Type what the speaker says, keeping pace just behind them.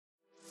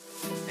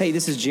Hey,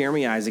 this is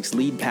Jeremy Isaacs,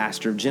 lead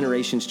pastor of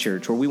Generations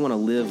Church, where we want to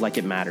live like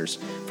it matters.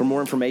 For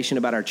more information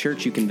about our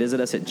church, you can visit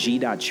us at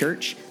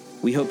g.church.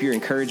 We hope you're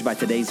encouraged by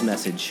today's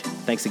message.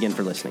 Thanks again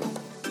for listening.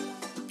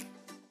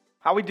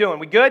 How we doing?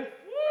 We good?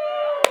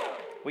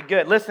 We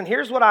good. Listen,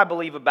 here's what I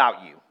believe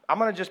about you. I'm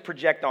going to just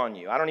project on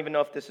you. I don't even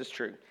know if this is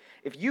true.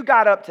 If you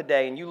got up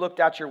today and you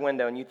looked out your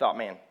window and you thought,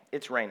 man,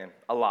 it's raining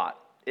a lot.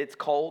 It's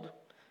cold.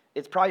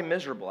 It's probably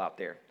miserable out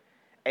there.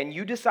 And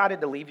you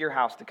decided to leave your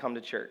house to come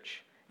to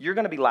church. You're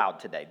going to be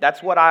loud today.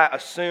 That's what I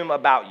assume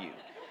about you.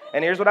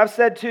 And here's what I've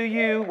said to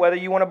you, whether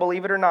you want to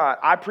believe it or not.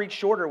 I preach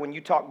shorter when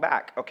you talk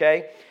back,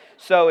 okay?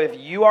 So if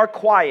you are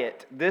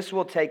quiet, this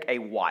will take a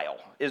while,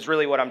 is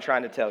really what I'm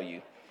trying to tell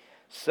you.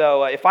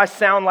 So if I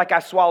sound like I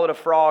swallowed a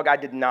frog, I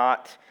did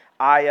not.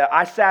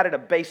 I sat at a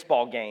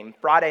baseball game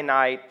Friday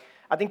night.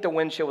 I think the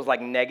wind chill was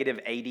like negative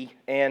 80.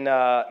 And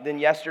then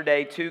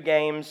yesterday, 2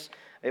 games.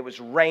 It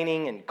was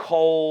raining and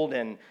cold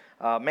and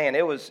man,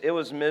 it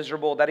was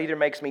miserable. That either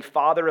makes me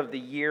father of the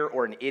year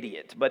or an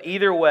idiot. But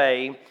either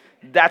way,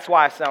 that's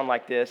why I sound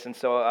like this. And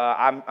so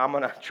I'm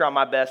going to try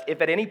my best. If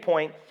at any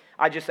point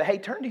I just say, hey,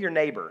 turn to your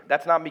neighbor.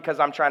 That's not because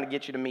I'm trying to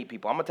get you to meet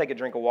people. I'm going to take a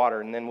drink of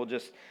water, and then we'll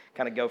just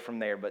kind of go from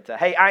there. But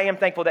hey, I am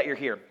thankful that you're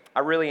here.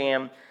 I really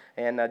am.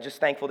 And just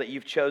thankful that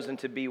you've chosen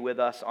to be with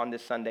us on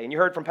this Sunday. And you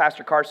heard from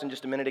Pastor Carson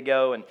just a minute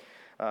ago, and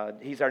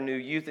he's our new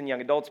youth and young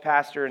adults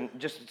pastor, and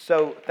just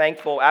so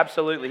thankful.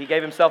 Absolutely. He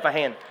gave himself a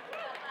hand.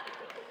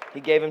 He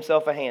gave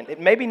himself a hand.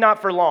 Maybe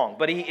not for long,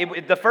 but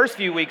the first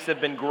few weeks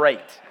have been great.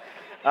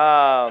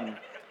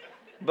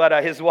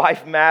 But his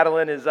wife,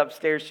 Madeline, is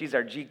upstairs. She's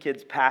our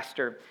G-Kids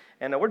pastor.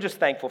 And we're just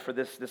thankful for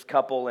this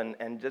couple.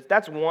 And just,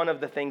 that's one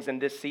of the things in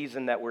this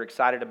season that we're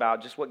excited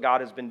about, just what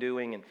God has been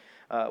doing.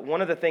 And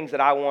one of the things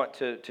that I want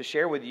to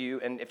share with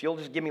you, and if you'll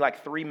just give me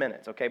like 3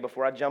 minutes, okay,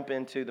 before I jump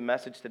into the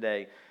message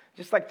today,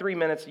 just like 3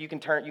 minutes, you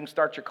can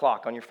start your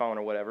clock on your phone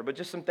or whatever, but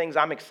just some things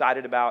I'm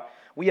excited about.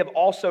 We have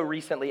also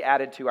recently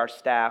added to our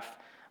staff,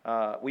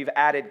 we've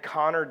added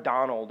Connor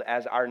Donald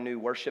as our new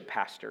worship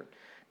pastor.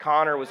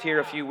 Connor was here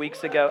a few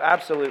weeks ago.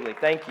 Absolutely.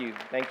 Thank you.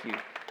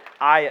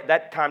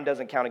 That time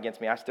doesn't count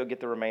against me. I still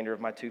get the remainder of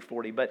my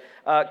 240. But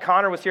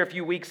Connor was here a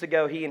few weeks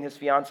ago. He and his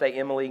fiancee,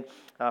 Emily,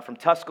 from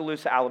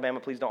Tuscaloosa,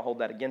 Alabama. Please don't hold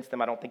that against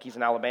them. I don't think he's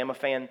an Alabama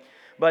fan.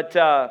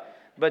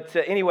 But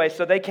anyway,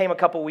 so they came a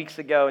couple weeks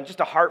ago, and just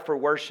a heart for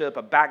worship,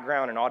 a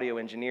background in audio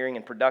engineering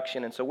and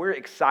production. And so we're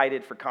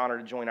excited for Connor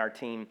to join our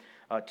team.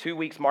 2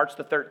 weeks, March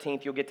the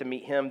 13th, you'll get to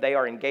meet him. They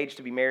are engaged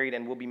to be married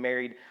and will be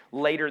married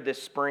later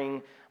this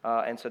spring.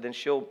 And so then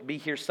she'll be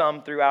here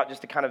some throughout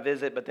just to kind of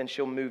visit, but then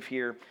she'll move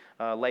here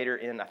later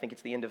in, I think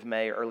it's the end of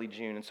May or early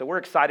June. And so we're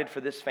excited for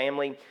this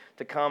family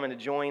to come and to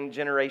join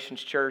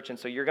Generations Church. And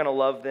so you're going to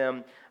love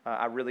them.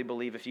 I really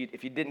believe if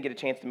you didn't get a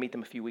chance to meet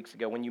them a few weeks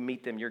ago, when you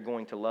meet them, you're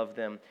going to love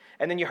them.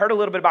 And then you heard a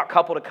little bit about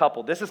Couple to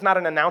Couple. This is not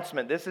an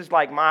announcement. This is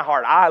like my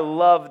heart. I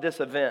love this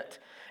event.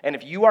 And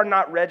if you are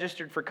not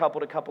registered for Couple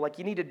to Couple, like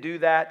you need to do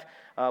that.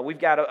 We've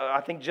got,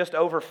 I think, just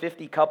over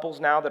 50 couples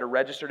now that are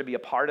registered to be a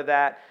part of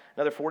that.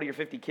 Another 40 or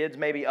 50 kids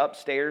maybe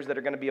upstairs that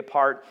are going to be a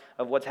part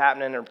of what's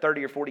happening, or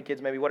 30 or 40 kids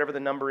maybe, whatever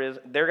the number is.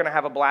 They're going to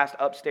have a blast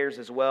upstairs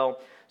as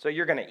well. So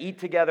you're going to eat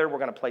together. We're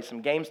going to play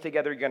some games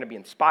together. You're going to be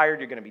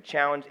inspired. You're going to be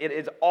challenged. It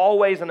is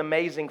always an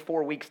amazing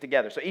 4 weeks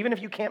together. So even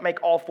if you can't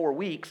make all 4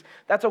 weeks,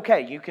 that's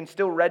okay. You can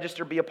still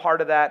register, be a part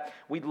of that.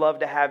 We'd love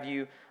to have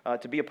you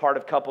to be a part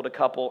of Couple to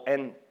Couple.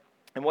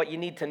 And what you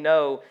need to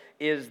know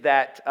is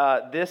that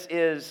this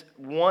is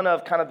one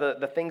of kind of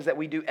the things that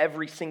we do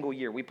every single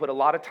year. We put a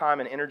lot of time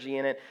and energy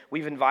in it.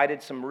 We've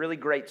invited some really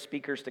great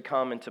speakers to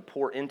come and to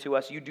pour into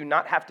us. You do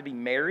not have to be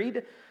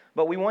married,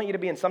 but we want you to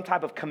be in some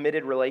type of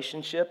committed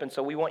relationship. And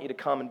so we want you to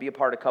come and be a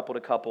part of Couple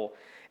to Couple.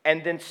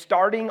 And then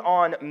starting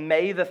on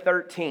May the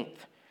 13th,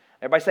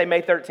 everybody say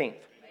May 13th.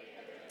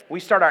 We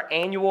start our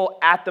annual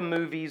At the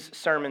Movies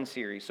sermon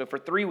series. So for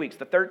 3 weeks,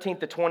 the 13th,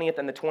 the 20th,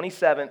 and the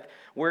 27th,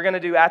 we're going to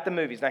do At the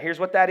Movies. Now here's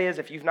what that is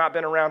if you've not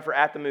been around for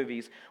At the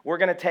Movies. We're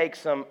going to take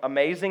some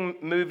amazing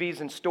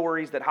movies and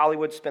stories that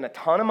Hollywood spent a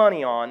ton of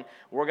money on.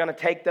 We're going to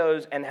take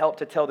those and help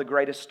to tell the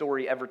greatest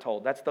story ever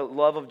told. That's the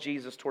love of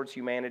Jesus towards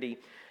humanity.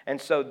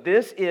 And so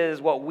this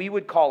is what we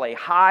would call a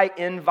high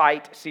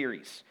invite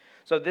series.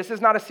 So this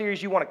is not a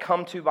series you want to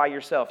come to by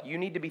yourself. You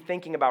need to be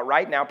thinking about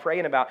right now,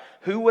 praying about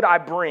who would I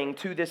bring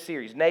to this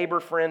series? Neighbor,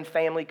 friend,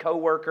 family,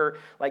 coworker.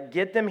 Like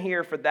get them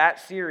here for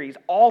that series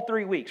all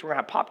 3 weeks. We're going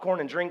to have popcorn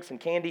and drinks and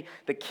candy.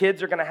 The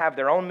kids are going to have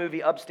their own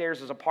movie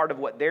upstairs as a part of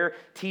what they're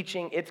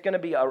teaching. It's going to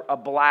be a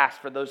blast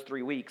for those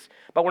 3 weeks.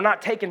 But we're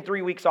not taking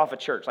 3 weeks off of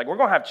church. Like we're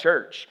going to have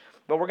church.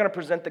 But we're going to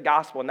present the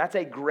gospel, and that's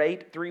a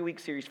great 3-week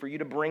series for you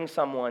to bring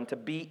someone to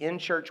be in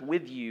church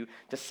with you,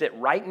 to sit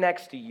right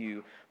next to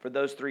you for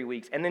those 3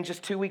 weeks. And then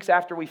just 2 weeks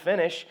after we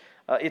finish,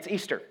 it's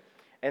Easter.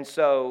 And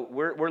so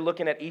we're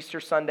looking at Easter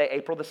Sunday,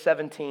 April the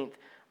 17th,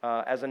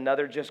 as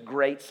another just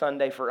great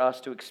Sunday for us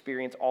to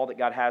experience all that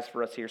God has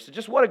for us here. So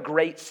just what a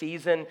great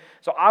season.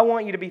 So I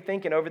want you to be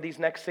thinking over these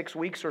next 6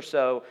 weeks or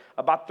so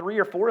about 3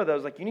 or 4 of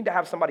those. Like you need to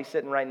have somebody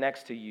sitting right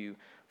next to you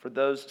for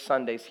those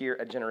Sundays here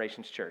at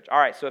Generations Church. All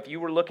right, so if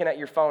you were looking at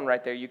your phone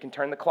right there, you can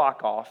turn the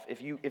clock off.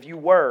 If you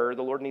were,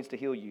 the Lord needs to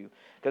heal you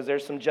because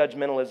there's some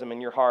judgmentalism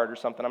in your heart or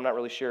something. I'm not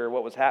really sure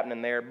what was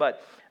happening there.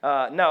 But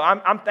no,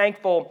 I'm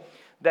thankful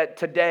that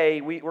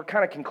today we're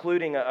kind of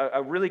concluding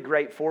a really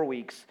great 4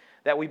 weeks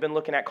that we've been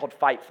looking at called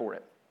Fight For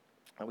It.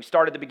 We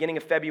started the beginning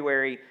of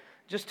February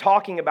just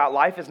talking about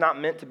life is not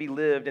meant to be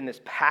lived in this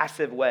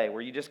passive way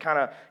where you just kind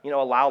of,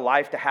 allow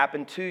life to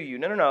happen to you.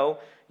 No.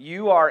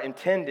 You are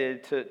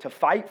intended to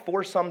fight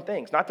for some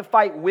things, not to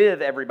fight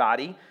with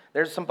everybody.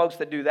 There's some folks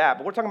that do that,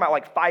 but we're talking about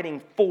like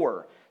fighting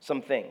for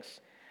some things.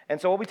 And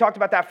so what we talked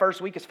about that first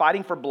week is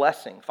fighting for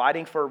blessing,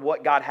 fighting for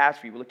what God has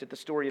for you. We looked at the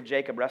story of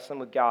Jacob wrestling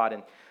with God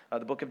and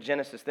the book of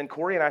Genesis. Then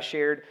Corey and I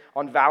shared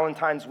on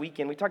Valentine's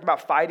weekend, we talked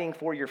about fighting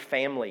for your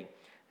family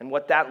and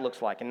what that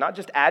looks like. And not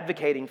just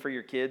advocating for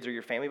your kids or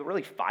your family, but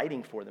really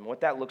fighting for them,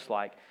 what that looks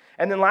like.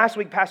 And then last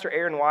week, Pastor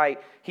Aaron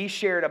White, he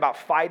shared about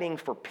fighting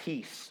for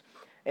peace.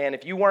 And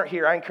if you weren't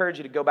here, I encourage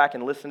you to go back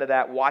and listen to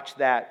that, watch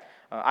that.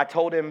 I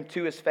told him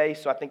to his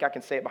face, so I think I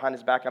can say it behind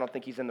his back. I don't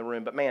think he's in the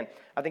room. But man,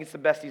 I think it's the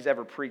best he's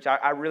ever preached.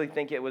 I really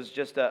think it was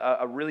just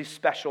a really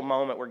special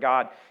moment where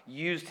God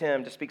used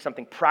him to speak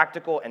something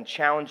practical and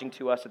challenging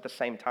to us at the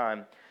same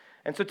time.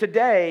 And so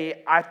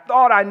today, I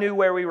thought I knew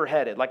where we were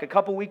headed. Like a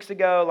couple weeks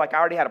ago, I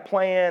already had a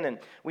plan, and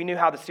we knew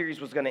how the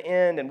series was going to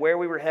end and where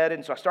we were headed.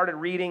 And so I started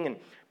reading and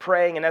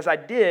praying, and as I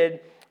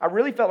did, I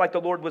really felt like the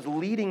Lord was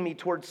leading me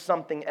towards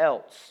something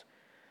else.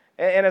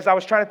 And as I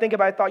was trying to think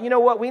about it, I thought, you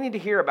know what we need to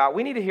hear about?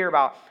 We need to hear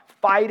about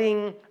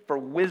fighting for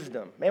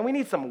wisdom. Man, we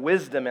need some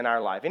wisdom in our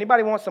life.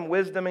 Anybody want some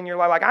wisdom in your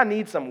life? Like, I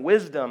need some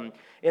wisdom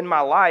in my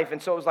life.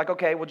 And so it was like,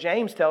 okay, well,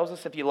 James tells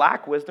us if you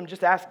lack wisdom,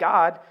 just ask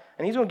God,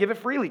 and he's going to give it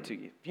freely to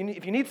you.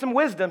 If you need some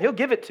wisdom, he'll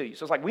give it to you.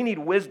 So it's like, we need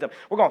wisdom.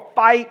 We're going to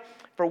fight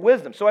for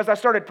wisdom. So as I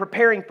started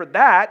preparing for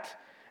that,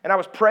 and I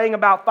was praying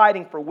about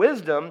fighting for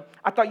wisdom,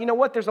 I thought, you know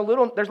what? There's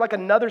like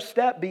another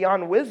step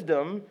beyond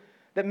wisdom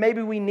that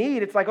maybe we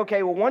need. It's like,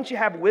 okay, well, once you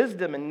have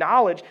wisdom and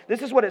knowledge,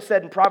 this is what it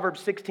said in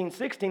Proverbs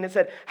 16:16. It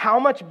said, how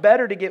much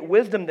better to get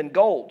wisdom than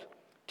gold,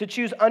 to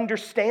choose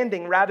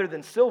understanding rather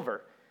than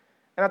silver.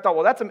 And I thought,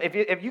 well,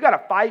 if you got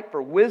to fight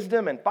for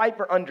wisdom and fight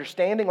for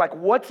understanding, like,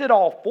 what's it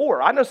all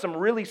for? I know some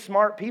really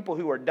smart people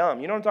who are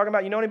dumb. You know what I'm talking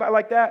about? You know anybody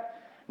like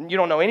that? You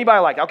don't know anybody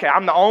like that? Okay,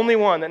 I'm the only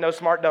one that knows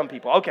smart, dumb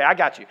people. Okay, I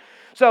got you.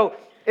 So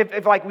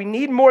if we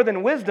need more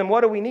than wisdom,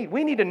 what do we need?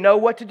 We need to know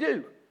what to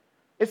do.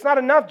 It's not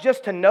enough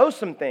just to know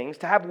some things,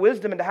 to have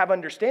wisdom and to have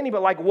understanding,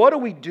 but what do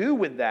we do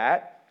with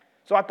that?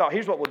 So I thought,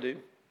 here's what we'll do.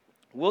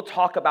 We'll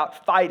talk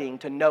about fighting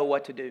to know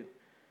what to do.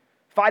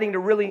 Fighting to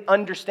really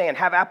understand,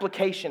 have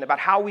application about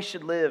how we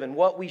should live and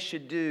what we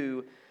should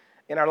do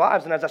in our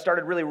lives. And as I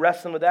started really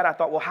wrestling with that, I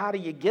thought, well, how do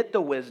you get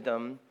the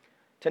wisdom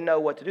to know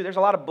what to do? There's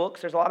a lot of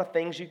books, there's a lot of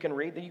things you can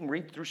read, that you can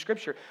read through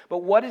Scripture. But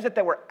what is it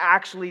that we're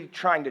actually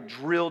trying to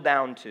drill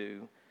down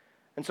to?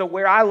 And so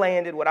where I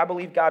landed, what I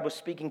believe God was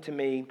speaking to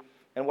me,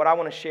 and what I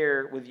want to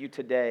share with you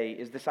today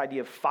is this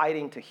idea of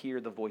fighting to hear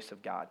the voice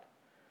of God.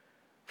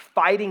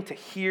 Fighting to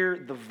hear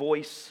the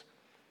voice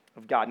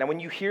of God. Now, when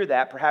you hear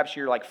that, perhaps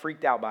you're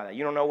freaked out by that.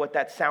 You don't know what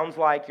that sounds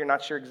like. You're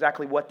not sure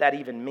exactly what that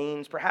even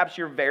means. Perhaps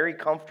you're very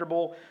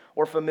comfortable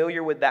or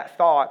familiar with that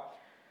thought.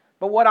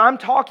 But what I'm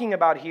talking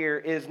about here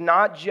is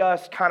not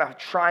just kind of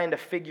trying to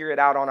figure it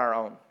out on our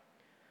own,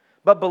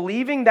 but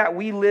believing that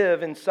we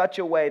live in such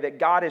a way that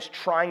God is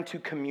trying to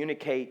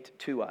communicate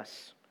to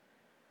us.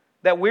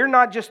 That we're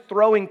not just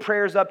throwing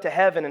prayers up to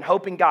heaven and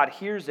hoping God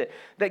hears it.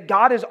 That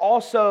God is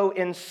also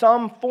in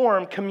some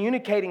form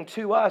communicating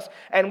to us,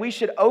 and we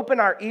should open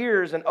our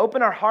ears and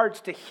open our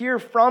hearts to hear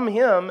from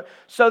Him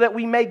so that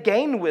we may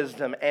gain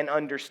wisdom and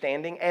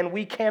understanding, and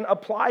we can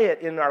apply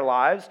it in our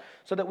lives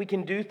so that we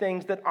can do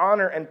things that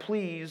honor and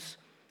please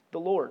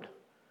the Lord.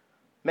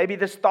 Maybe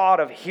this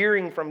thought of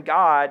hearing from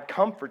God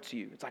comforts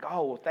you. It's like,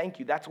 oh, well, thank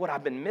you. That's what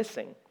I've been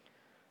missing.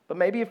 But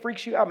maybe it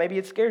freaks you out. Maybe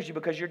it scares you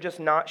because you're just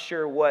not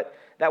sure what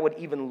that would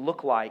even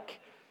look like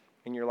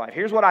in your life.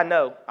 Here's what I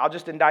know. I'll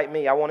just indict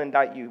me. I won't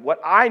indict you. What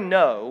I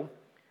know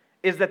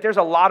is that there's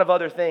a lot of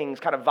other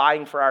things kind of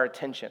vying for our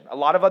attention. A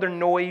lot of other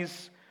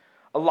noise,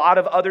 a lot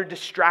of other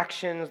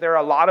distractions. There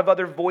are a lot of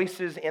other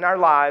voices in our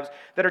lives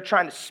that are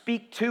trying to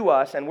speak to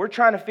us, and we're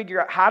trying to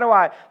figure out, how do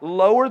I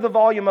lower the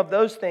volume of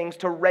those things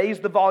to raise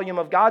the volume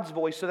of God's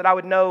voice so that I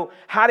would know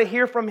how to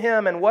hear from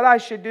Him and what I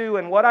should do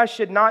and what I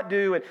should not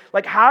do,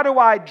 and how do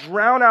I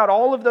drown out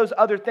all of those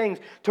other things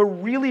to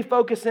really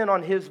focus in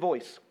on His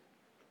voice?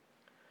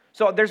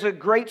 So there's a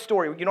great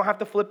story. You don't have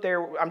to flip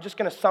there. I'm just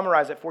going to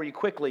summarize it for you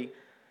quickly.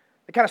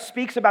 It kind of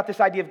speaks about this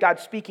idea of God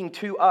speaking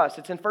to us.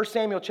 It's in 1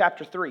 Samuel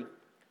chapter 3.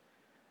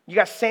 You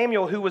got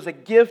Samuel, who was a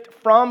gift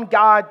from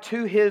God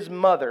to his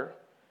mother.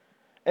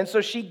 And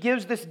so she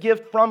gives this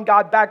gift from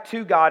God back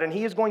to God, and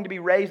he is going to be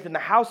raised in the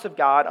house of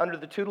God under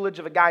the tutelage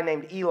of a guy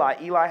named Eli.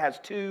 Eli has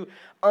 2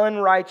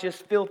 unrighteous,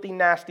 filthy,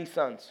 nasty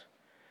sons.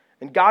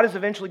 And God is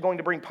eventually going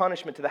to bring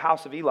punishment to the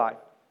house of Eli.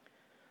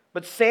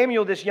 But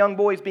Samuel, this young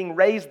boy, is being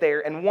raised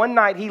there, and one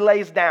night he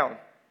lays down.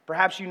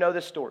 Perhaps you know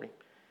this story.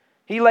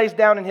 He lays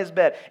down in his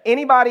bed.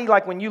 Anybody,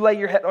 like when you lay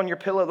your head on your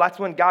pillow, that's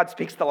when God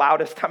speaks the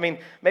loudest. I mean,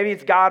 maybe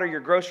it's God or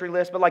your grocery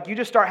list, but like you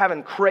just start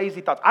having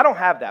crazy thoughts. I don't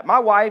have that. My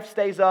wife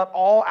stays up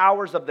all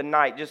hours of the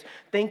night just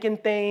thinking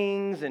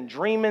things and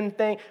dreaming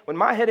things. When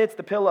my head hits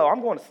the pillow,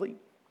 I'm going to sleep.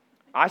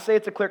 I say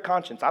it's a clear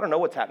conscience. I don't know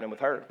what's happening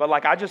with her, but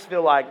like I just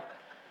feel like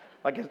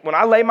when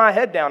I lay my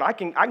head down, I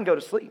can go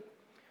to sleep.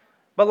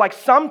 But like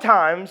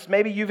sometimes,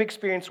 maybe you've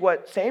experienced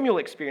what Samuel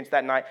experienced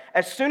that night.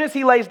 As soon as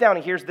he lays down,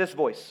 he hears this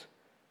voice,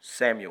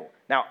 Samuel.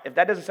 Now, if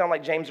that doesn't sound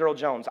like James Earl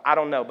Jones, I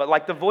don't know. But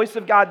like the voice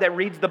of God that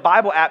reads the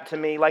Bible app to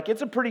me, like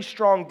it's a pretty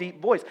strong,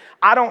 deep voice.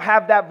 I don't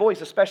have that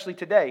voice, especially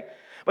today.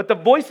 But the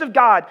voice of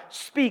God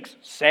speaks,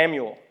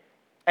 Samuel.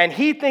 And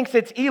he thinks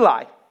it's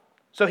Eli.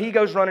 So he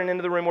goes running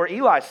into the room where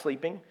Eli's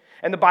sleeping.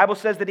 And the Bible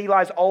says that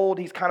Eli's old,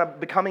 he's kind of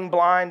becoming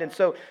blind. And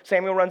so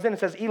Samuel runs in and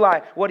says, Eli,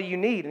 what do you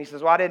need? And he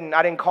says, well, I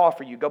didn't call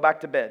for you. Go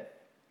back to bed.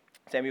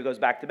 Samuel goes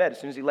back to bed. As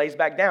soon as he lays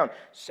back down,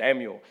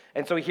 Samuel.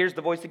 And so he hears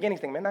the voice again.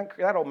 He's thinking, man,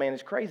 that old man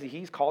is crazy.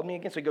 He's called me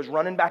again. So he goes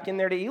running back in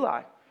there to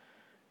Eli.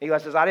 Eli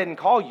says, I didn't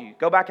call you.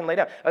 Go back and lay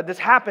down. This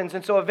happens.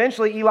 And so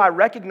eventually Eli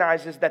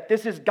recognizes that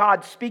this is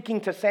God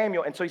speaking to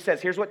Samuel. And so he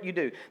says, here's what you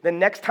do. The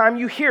next time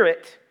you hear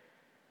it,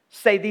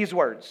 say these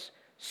words.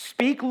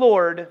 Speak,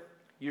 Lord,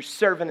 your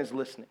servant is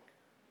listening.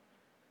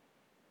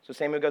 So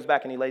Samuel goes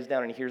back and he lays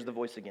down and he hears the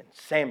voice again.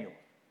 Samuel.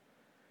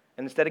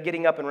 And instead of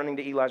getting up and running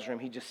to Eli's room,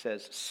 he just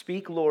says,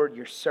 speak, Lord,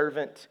 your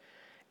servant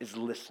is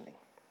listening.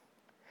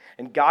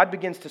 And God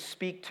begins to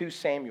speak to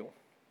Samuel.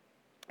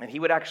 And he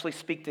would actually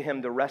speak to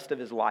him the rest of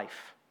his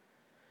life.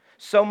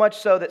 So much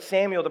so that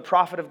Samuel, the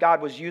prophet of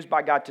God, was used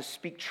by God to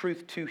speak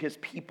truth to his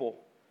people.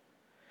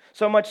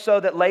 So much so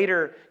that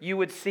later you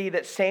would see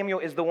that Samuel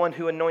is the one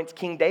who anoints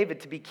King David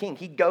to be king.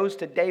 He goes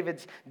to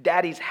David's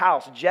daddy's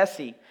house,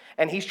 Jesse,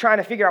 and he's trying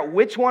to figure out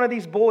which one of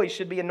these boys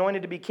should be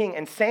anointed to be king.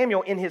 And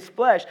Samuel, in his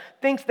flesh,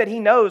 thinks that he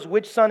knows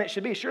which son it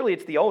should be. Surely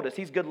it's the oldest.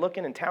 He's good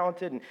looking and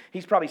talented, and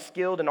he's probably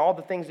skilled in all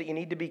the things that you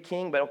need to be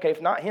king. But okay, if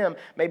not him,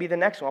 maybe the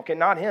next one. Okay,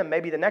 not him,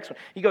 maybe the next one.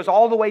 He goes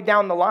all the way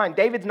down the line.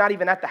 David's not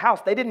even at the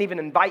house. They didn't even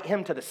invite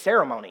him to the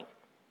ceremony.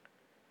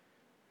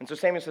 And so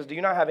Samuel says, do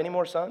you not have any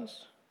more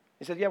sons?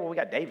 He said, yeah, well, we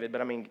got David, but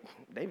I mean,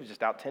 David's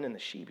just out tending the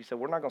sheep. He said,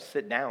 we're not going to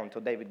sit down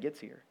until David gets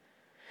here.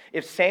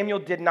 If Samuel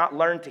did not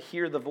learn to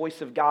hear the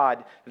voice of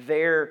God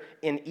there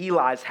in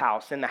Eli's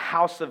house, in the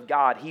house of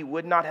God, he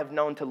would not have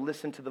known to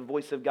listen to the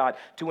voice of God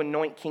to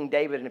anoint King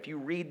David. And if you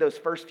read those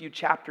first few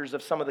chapters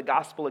of some of the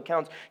gospel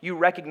accounts, you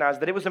recognize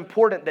that it was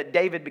important that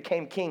David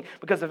became king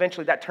because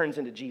eventually that turns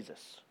into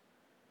Jesus.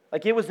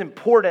 Like it was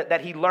important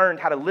that he learned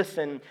how to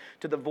listen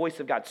to the voice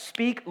of God.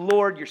 Speak,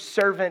 Lord, your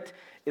servant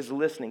is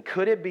listening.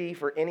 Could it be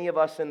for any of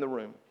us in the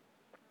room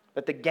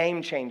that the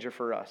game changer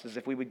for us is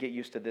if we would get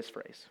used to this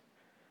phrase,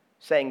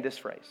 saying this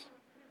phrase,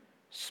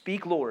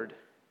 speak, Lord,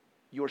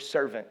 your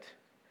servant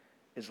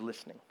is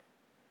listening.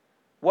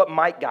 What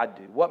might God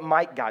do? What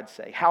might God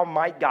say? How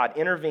might God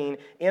intervene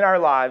in our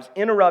lives,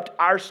 interrupt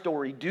our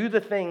story, do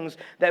the things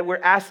that we're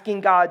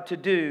asking God to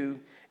do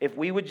if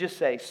we would just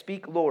say,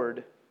 speak,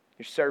 Lord,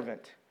 your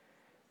servant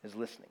is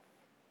listening.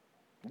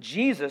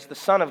 Jesus, the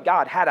Son of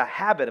God, had a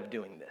habit of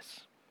doing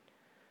this.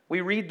 We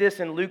read this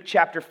in Luke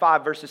chapter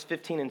 5, verses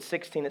 15 and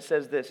 16. It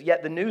says this,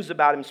 yet the news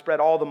about him spread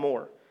all the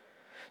more,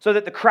 so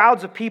that the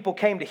crowds of people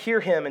came to hear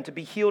him and to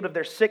be healed of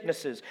their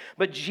sicknesses.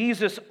 But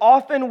Jesus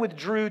often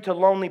withdrew to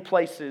lonely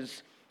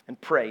places and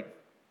prayed.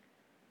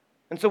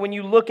 And so when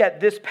you look at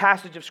this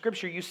passage of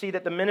Scripture, you see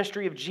that the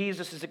ministry of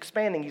Jesus is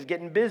expanding. He's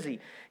getting busy.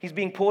 He's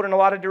being pulled in a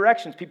lot of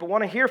directions. People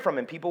want to hear from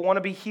him. People want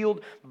to be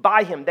healed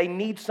by him. They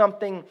need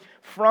something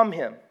from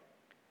him.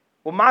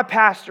 Well, my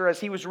pastor, as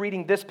he was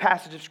reading this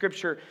passage of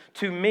Scripture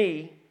to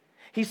me,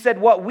 he said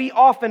what we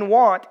often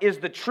want is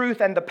the truth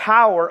and the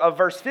power of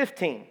verse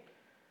 15.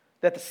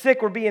 That the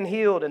sick were being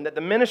healed and that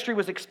the ministry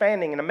was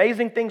expanding and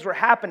amazing things were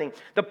happening.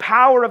 The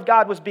power of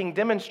God was being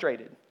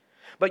demonstrated.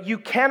 But you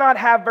cannot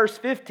have verse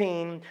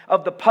 15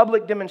 of the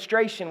public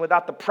demonstration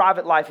without the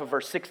private life of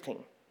verse 16.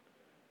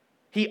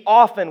 He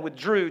often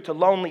withdrew to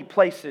lonely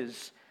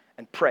places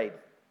and prayed.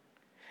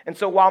 And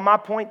so while my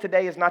point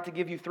today is not to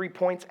give you 3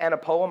 points and a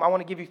poem, I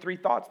want to give you 3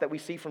 thoughts that we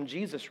see from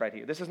Jesus right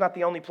here. This is not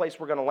the only place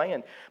we're going to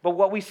land. But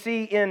what we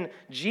see in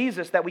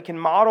Jesus that we can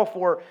model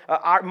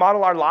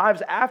our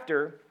lives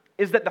after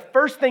is that the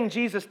first thing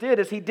Jesus did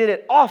is he did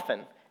it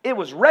often. It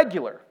was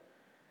regular.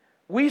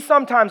 We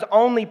sometimes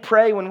only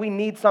pray when we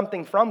need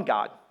something from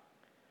God.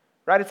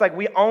 Right? It's like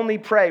we only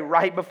pray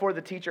right before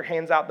the teacher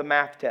hands out the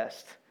math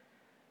test.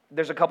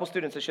 There's a couple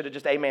students that should have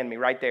just amen me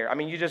right there. I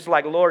mean, you just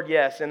like, Lord,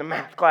 yes, in a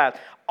math class.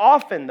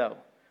 Often, though,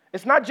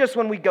 it's not just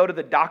when we go to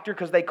the doctor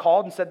because they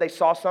called and said they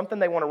saw something,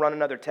 they want to run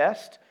another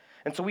test.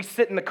 And so we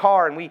sit in the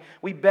car and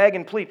we beg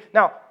and plead.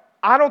 Now,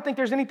 I don't think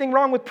there's anything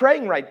wrong with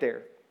praying right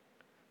there.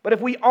 But if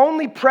we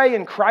only pray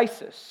in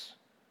crisis,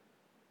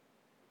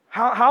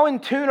 how in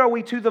tune are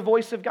we to the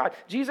voice of God?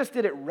 Jesus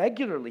did it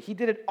regularly. He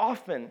did it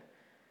often.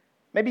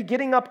 Maybe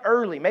getting up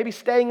early, maybe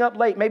staying up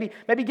late, maybe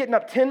getting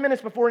up 10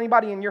 minutes before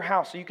anybody in your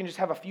house so you can just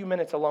have a few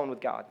minutes alone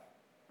with God.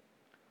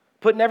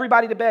 putting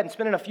everybody to bed and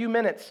spending a few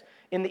minutes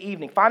in the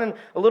evening, finding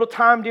a little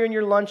time during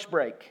your lunch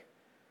break,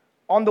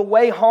 on the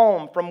way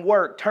home from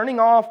work, turning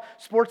off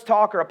sports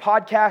talk or a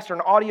podcast or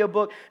an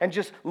audiobook and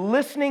just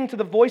listening to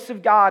the voice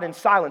of God in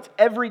silence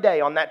every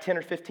day on that 10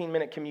 or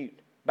 15-minute commute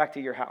back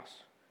to your house.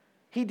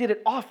 He did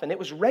it often. It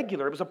was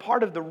regular. It was a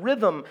part of the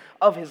rhythm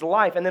of his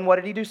life. And then what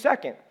did he do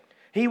second?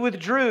 He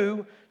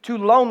withdrew to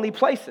lonely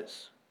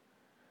places.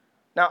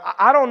 Now,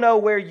 I don't know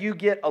where you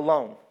get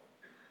alone.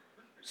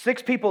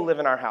 6 people live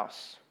in our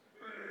house.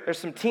 There's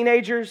some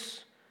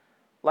teenagers.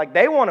 Like,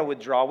 they want to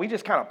withdraw. We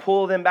just kind of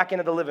pull them back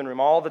into the living room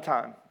all the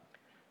time.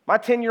 My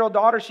 10-year-old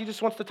daughter, she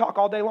just wants to talk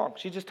all day long.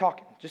 She's just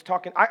talking.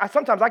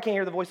 Sometimes I can't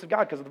hear the voice of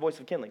God because of the voice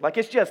of Kinley. Like,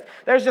 there's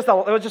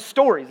just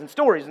stories and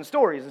stories and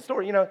stories and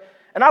stories,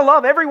 And I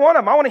love every one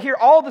of them. I want to hear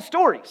all the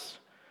stories.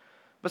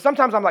 But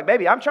sometimes I'm like,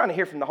 baby, I'm trying to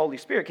hear from the Holy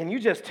Spirit. Can you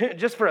just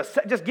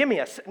give me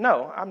a...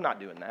 No, I'm not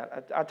doing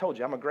that. I told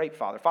you, I'm a great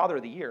father. Father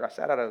of the year. I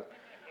sat out of...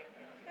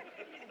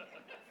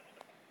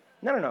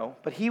 No.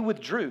 But he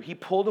withdrew. He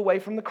pulled away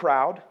from the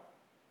crowd.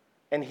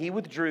 And he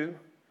withdrew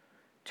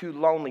to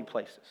lonely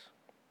places.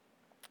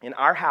 In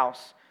our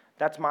house,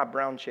 that's my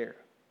brown chair.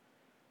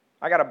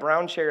 I got a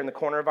brown chair in the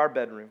corner of our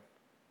bedroom.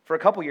 For a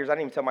couple years, I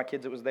didn't even tell my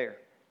kids it was there.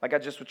 Like, I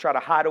just would try to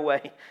hide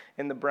away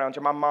in the brown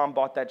chair. My mom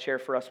bought that chair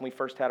for us when we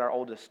first had our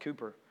oldest,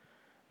 Cooper.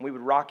 And we would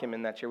rock him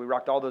in that chair. We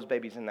rocked all those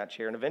babies in that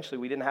chair. And eventually,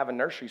 we didn't have a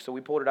nursery, so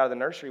we pulled it out of the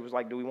nursery. It was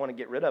like, do we want to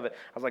get rid of it?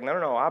 I was like,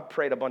 no. I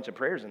prayed a bunch of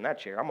prayers in that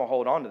chair. I'm going to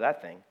hold on to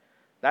that thing.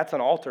 That's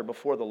an altar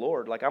before the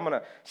Lord. Like, I'm going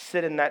to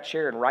sit in that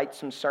chair and write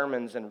some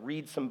sermons and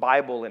read some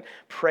Bible and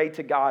pray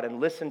to God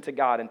and listen to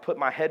God and put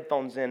my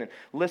headphones in and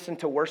listen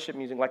to worship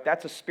music. Like,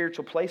 that's a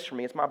spiritual place for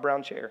me. It's my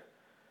brown chair.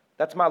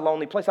 That's my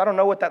lonely place. I don't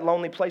know what that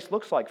lonely place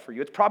looks like for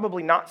you. It's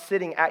probably not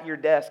sitting at your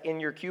desk in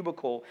your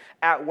cubicle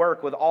at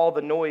work with all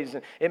the noise.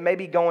 It may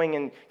be going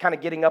and kind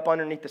of getting up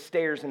underneath the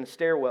stairs in the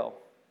stairwell.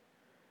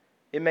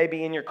 It may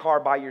be in your car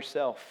by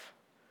yourself.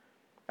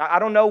 I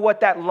don't know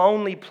what that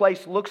lonely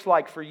place looks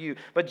like for you,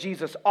 but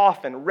Jesus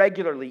often,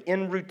 regularly,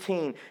 in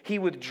routine, he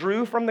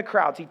withdrew from the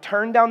crowds. He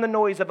turned down the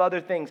noise of other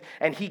things,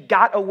 and he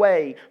got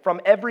away from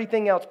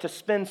everything else to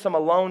spend some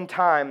alone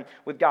time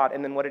with God.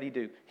 And then what did he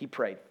do? He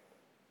prayed.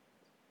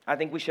 I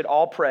think we should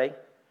all pray.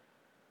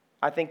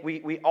 I think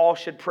we all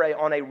should pray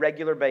on a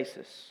regular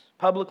basis,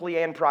 publicly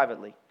and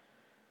privately.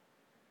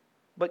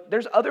 But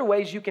there's other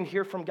ways you can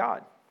hear from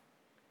God.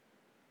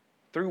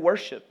 Through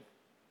worship.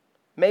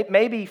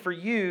 Maybe for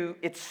you,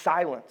 it's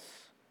silence.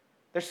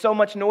 There's so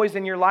much noise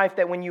in your life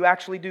that when you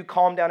actually do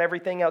calm down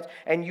everything else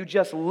and you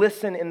just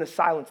listen in the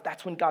silence,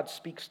 that's when God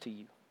speaks to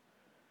you.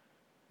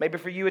 Maybe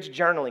for you, it's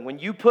journaling. When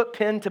you put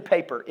pen to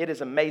paper, it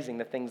is amazing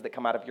the things that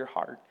come out of your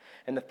heart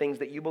and the things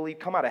that you believe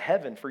come out of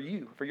heaven for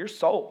you, for your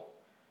soul.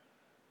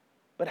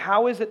 But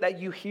how is it that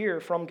you hear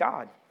from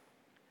God?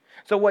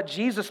 So what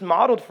Jesus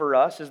modeled for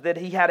us is that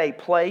he had a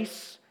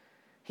place,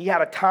 he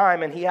had a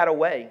time, and he had a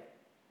way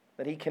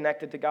that he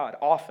connected to God.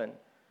 Often,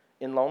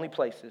 in lonely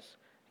places,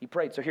 he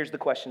prayed. So here's the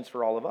questions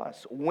for all of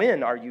us.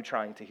 When are you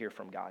trying to hear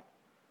from God?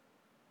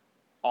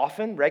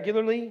 Often,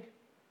 regularly,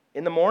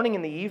 in the morning,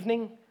 in the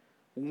evening?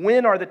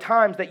 When are the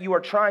times that you are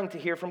trying to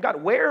hear from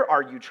God? Where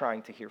are you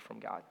trying to hear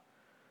from God?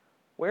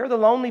 Where are the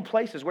lonely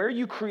places? Where are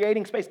you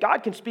creating space?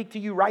 God can speak to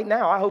you right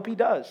now. I hope he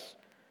does.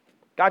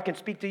 God can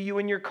speak to you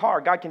in your car.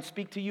 God can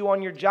speak to you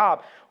on your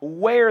job.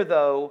 Where,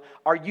 though,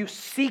 are you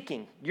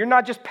seeking? You're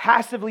not just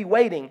passively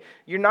waiting.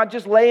 You're not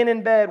just laying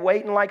in bed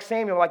waiting like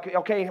Samuel, like,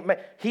 okay,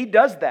 he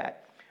does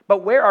that.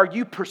 But where are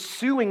you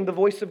pursuing the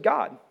voice of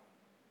God?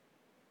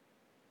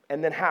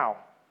 And then how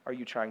are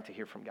you trying to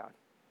hear from God?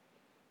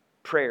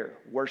 Prayer,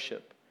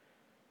 worship,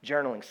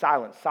 journaling,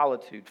 silence,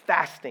 solitude,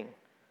 fasting.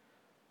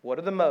 What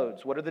are the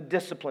modes? What are the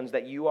disciplines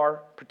that you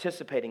are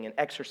participating in,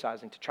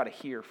 exercising to try to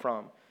hear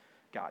from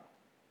God?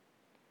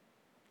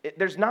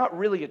 There's not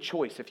really a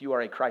choice if you are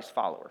a Christ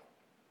follower.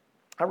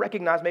 I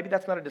recognize maybe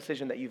that's not a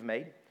decision that you've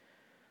made.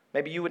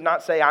 Maybe you would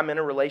not say, I'm in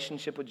a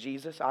relationship with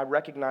Jesus. I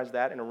recognize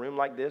that in a room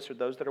like this or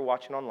those that are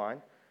watching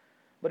online.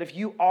 But if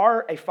you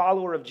are a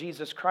follower of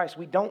Jesus Christ,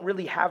 we don't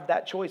really have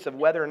that choice of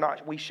whether or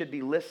not we should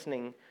be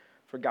listening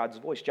for God's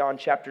voice. John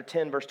chapter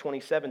 10, verse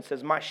 27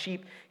 says, my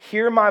sheep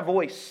hear my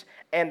voice,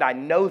 and I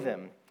know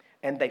them,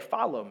 and they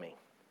follow me.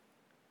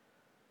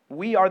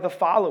 We are the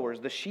followers,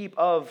 the sheep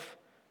of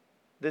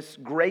this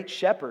great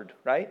shepherd,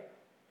 right?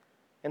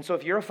 And so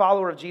if you're a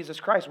follower of Jesus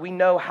Christ, we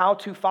know how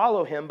to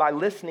follow him by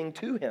listening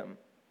to him,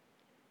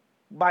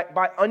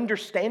 by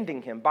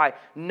understanding him, by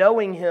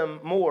knowing him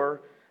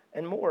more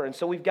and more. And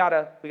so we got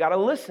to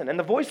listen. And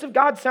the voice of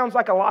God sounds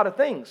like a lot of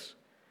things.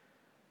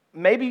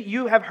 Maybe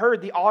you have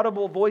heard the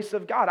audible voice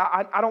of God.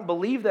 I don't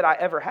believe that I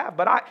ever have,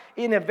 but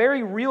in a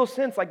very real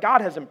sense, like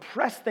God has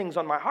impressed things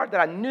on my heart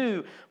that I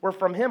knew were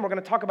from him. We're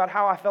going to talk about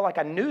how I felt like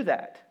I knew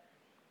that.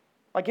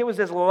 Like it was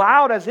as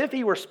loud as if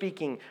he were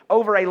speaking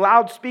over a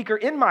loudspeaker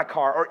in my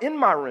car or in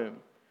my room.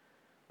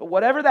 But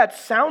whatever that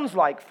sounds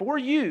like for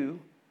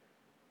you,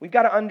 we've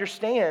got to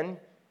understand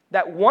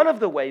that one of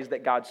the ways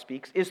that God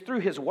speaks is through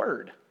his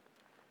word.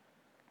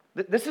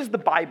 This is the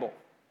Bible.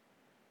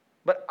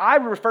 But I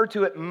refer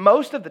to it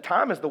most of the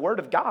time as the Word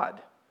of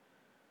God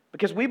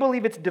because we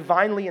believe it's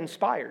divinely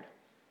inspired.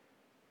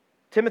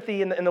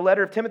 Timothy, in the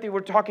letter of Timothy,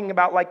 we're talking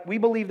about like we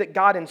believe that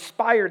God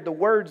inspired the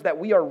words that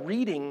we are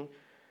reading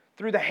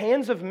through the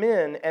hands of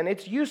men, and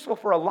it's useful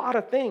for a lot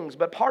of things,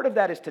 but part of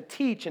that is to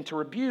teach and to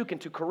rebuke and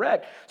to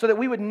correct so that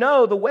we would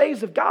know the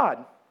ways of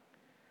God.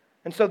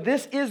 And so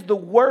this is the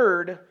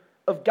Word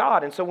of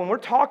God. And so when we're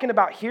talking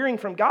about hearing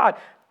from God,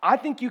 I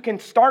think you can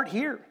start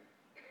here.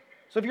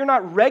 So if you're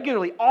not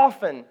regularly,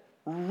 often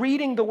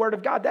reading the Word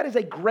of God, that is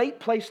a great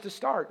place to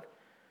start.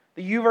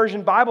 The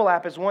YouVersion Bible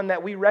app is one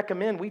that we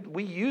recommend.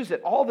 We use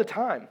it all the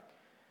time.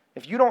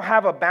 If you don't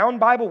have a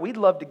bound Bible, we'd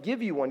love to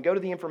give you one. Go to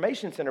the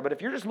Information Center. But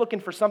if you're just looking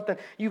for something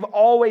you've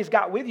always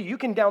got with you, you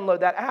can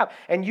download that app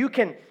and you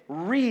can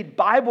read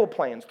Bible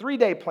plans,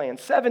 3-day plans,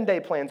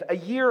 7-day plans, a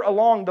year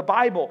along the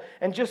Bible,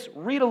 and just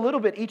read a little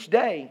bit each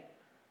day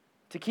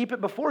to keep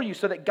it before you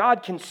so that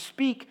God can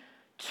speak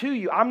to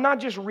you. I'm not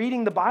just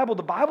reading the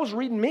Bible's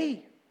reading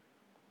me.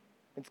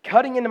 It's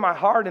cutting into my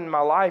heart and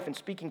my life and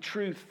speaking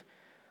truth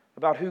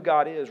about who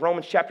God is.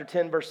 Romans chapter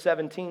 10, verse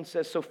 17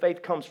 says, so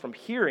faith comes from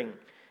hearing,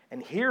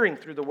 and hearing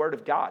through the Word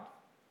of God.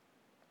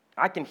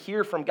 I can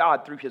hear from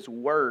God through His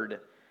Word.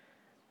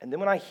 And then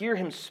when I hear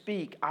Him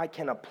speak, I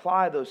can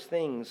apply those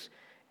things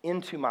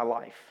into my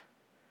life.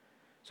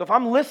 So if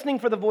I'm listening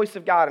for the voice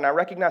of God and I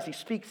recognize He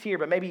speaks here,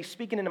 but maybe He's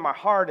speaking into my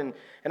heart and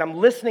I'm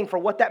listening for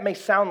what that may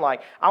sound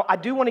like, I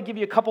do want to give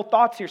you a couple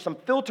thoughts here, some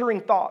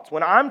filtering thoughts.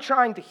 When I'm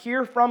trying to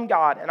hear from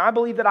God, and I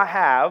believe that I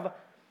have,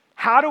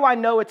 how do I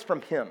know it's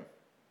from Him?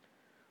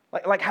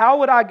 Like how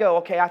would I go,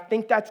 okay, I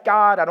think that's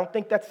God. I don't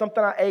think that's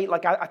something I ate.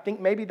 Like I think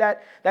maybe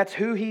that's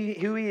who he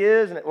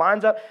is and it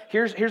lines up.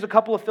 Here's a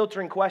couple of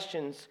filtering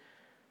questions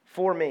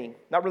for me.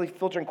 Not really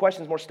filtering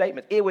questions, more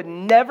statements. It would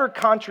never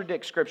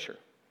contradict Scripture.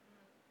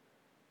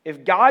 If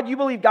you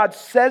believe God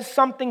says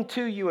something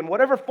to you in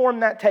whatever form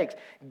that takes,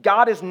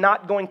 God is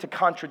not going to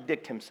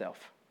contradict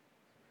Himself.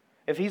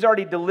 If He's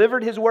already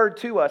delivered His word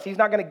to us, He's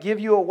not going to give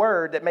you a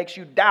word that makes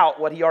you doubt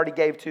what He already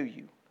gave to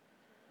you.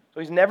 So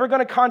He's never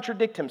going to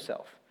contradict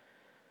Himself.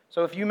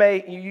 So if you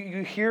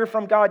hear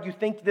from God, you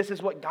think this is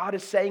what God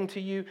is saying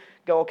to you,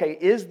 go, okay,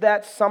 is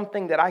that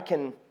something that I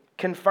can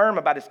confirm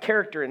about His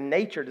character and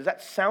nature? Does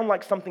that sound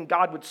like something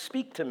God would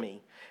speak to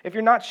me? If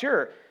you're not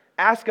sure,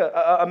 ask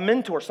a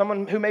mentor,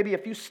 someone who may be a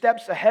few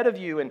steps ahead of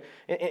you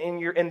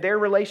in their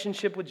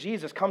relationship with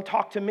Jesus. Come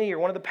talk to me or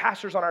one of the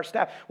pastors on our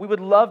staff. We would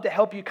love to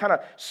help you kind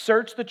of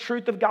search the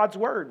truth of God's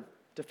Word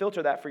to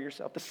filter that for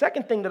yourself. The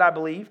second thing that I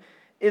believe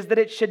is that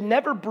it should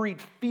never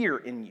breed fear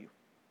in you.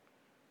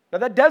 Now,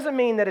 that doesn't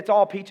mean that it's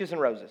all peaches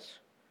and roses.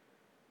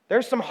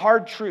 There's some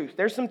hard truth.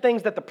 There's some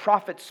things that the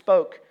prophet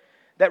spoke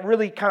that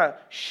really kind of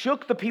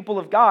shook the people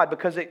of God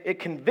because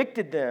it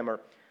convicted them, or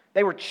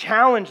they were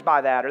challenged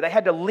by that, or they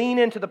had to lean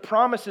into the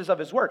promises of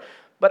His Word.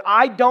 But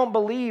I don't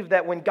believe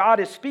that when God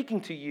is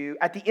speaking to you,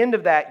 at the end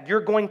of that, you're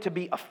going to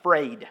be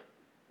afraid.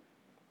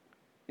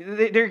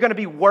 They're going to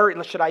be worried.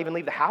 Should I even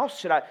leave the house?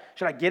 Should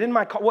I get in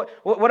my car?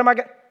 What am I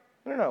going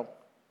to... No.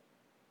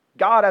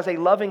 God, as a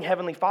loving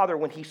Heavenly Father,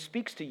 when He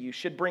speaks to you,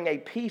 should bring a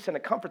peace and a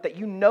comfort that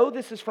you know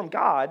this is from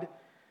God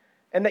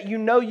and that you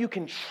know you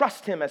can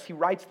trust Him as He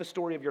writes the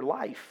story of your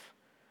life.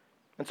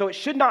 And so it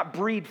should not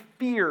breed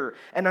fear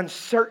and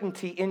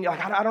uncertainty in you.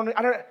 Like, I don't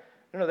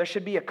know. There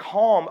should be a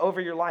calm over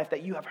your life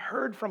that you have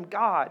heard from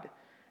God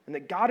and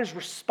that God is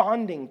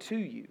responding to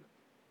you.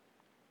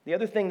 The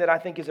other thing that I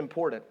think is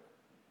important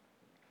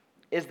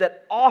is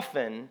that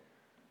often,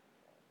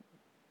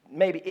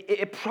 maybe,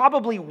 it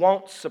probably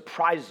won't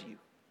surprise you.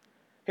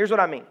 Here's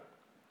what I mean.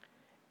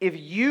 If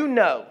you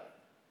know,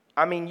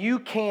 you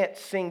can't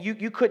sing,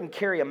 you couldn't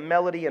carry a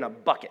melody in a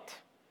bucket.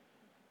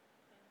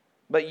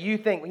 But you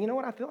think, well, you know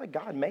what? I feel like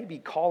God may be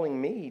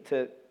calling me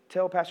to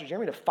tell Pastor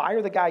Jeremy to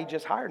fire the guy he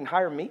just hired and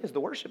hire me as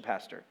the worship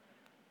pastor.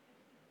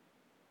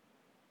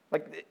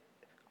 Like,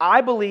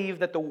 I believe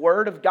that the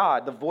Word of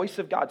God, the voice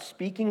of God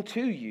speaking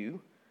to you,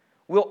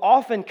 will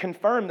often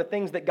confirm the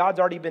things that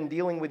God's already been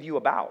dealing with you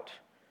about.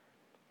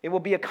 It will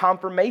be a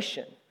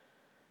confirmation.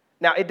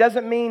 Now, it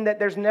doesn't mean that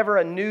there's never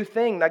a new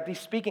thing like He's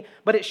speaking,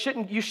 but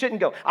you shouldn't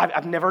go,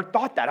 I've never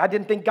thought that. I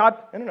didn't think God,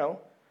 no.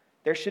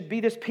 There should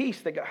be this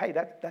peace that, hey,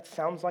 that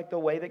sounds like the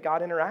way that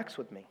God interacts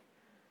with me.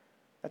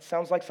 That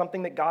sounds like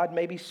something that God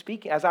may be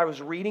speaking. As I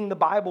was reading the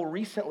Bible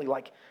recently,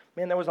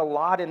 there was a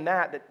lot in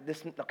that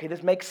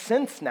this makes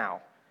sense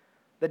now.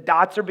 The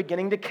dots are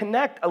beginning to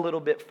connect a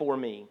little bit for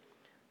me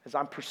as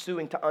I'm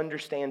pursuing to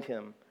understand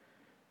Him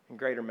in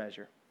greater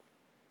measure.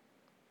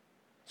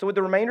 So with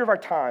the remainder of our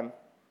time,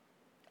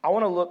 I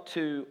want to look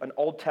to an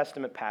Old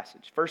Testament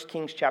passage, 1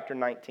 Kings chapter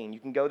 19. You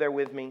can go there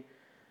with me.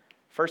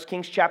 1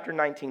 Kings chapter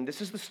 19.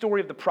 This is the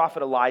story of the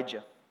prophet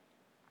Elijah.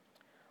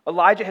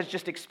 Elijah has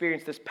just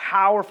experienced this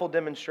powerful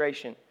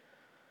demonstration.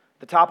 At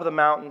the top of the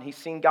mountain, he's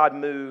seen God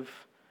move,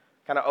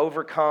 kind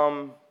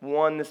of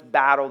won this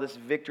battle, this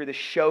victory, this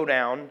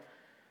showdown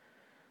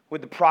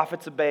with the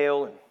prophets of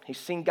Baal. And He's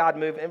seen God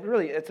move. And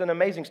really, it's an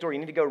amazing story. You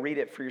need to go read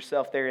it for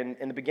yourself there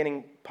in the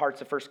beginning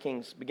parts of 1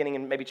 Kings, beginning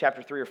in maybe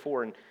chapter 3 or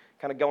 4, and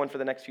kind of going for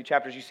the next few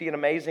chapters. You see an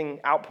amazing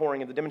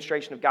outpouring of the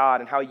demonstration of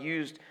God and how he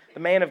used the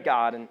man of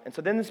God. And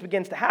so then this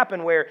begins to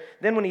happen where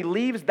then when he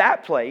leaves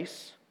that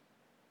place,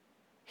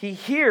 he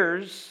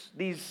hears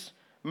these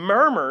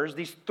murmurs,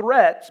 these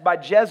threats by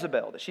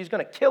Jezebel that she's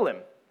going to kill him.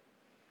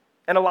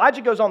 And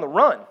Elijah goes on the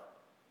run.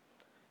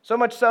 So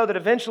much so that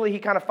eventually he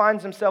kind of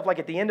finds himself like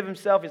at the end of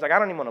himself. He's like, I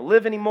don't even want to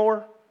live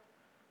anymore.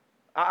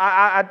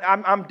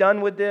 I'm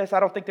done with this.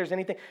 I don't think there's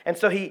anything. And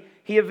so he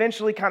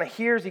eventually kind of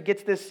hears, he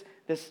gets this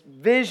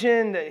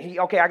vision that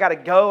I got to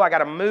go, I got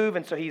to move.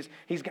 And so he's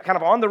kind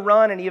of on the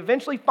run, and he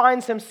eventually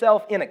finds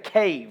himself in a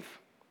cave.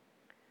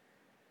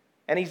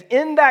 And he's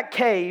in that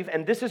cave,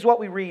 and this is what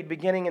we read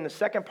beginning in the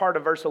second part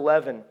of verse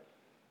 11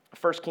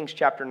 of 1 Kings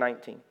chapter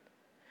 19.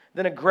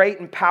 Then a great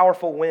and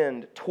powerful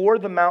wind tore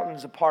the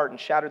mountains apart and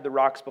shattered the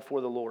rocks before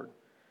the Lord.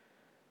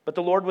 But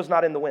the Lord was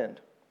not in the wind.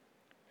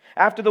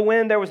 After the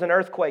wind there was an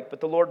earthquake,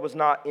 but the Lord was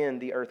not in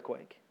the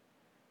earthquake.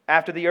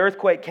 After the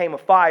earthquake came a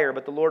fire,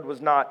 but the Lord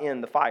was not in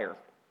the fire.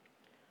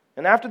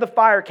 And after the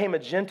fire came a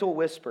gentle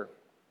whisper.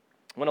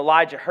 When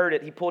Elijah heard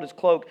it, he pulled his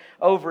cloak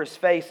over his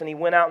face, and he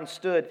went out and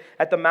stood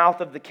at the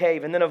mouth of the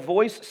cave. And then a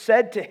voice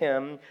said to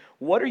him,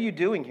 "What are you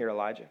doing here,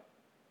 Elijah?"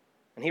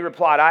 And he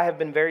replied, "I have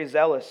been very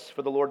zealous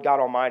for the Lord God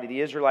Almighty.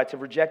 The Israelites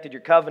have rejected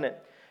your covenant,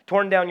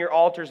 torn down your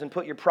altars, and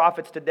put your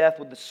prophets to death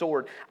with the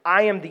sword.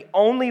 I am the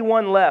only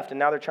one left, and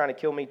now they're trying to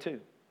kill me too."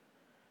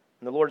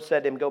 And the Lord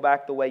said to him, "Go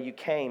back the way you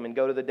came and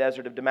go to the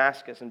desert of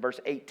Damascus." In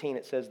verse 18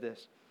 it says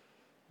this,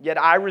 "Yet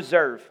I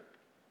reserve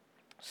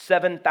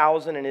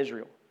 7,000 in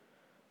Israel,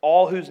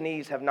 all whose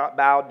knees have not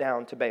bowed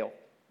down to Baal,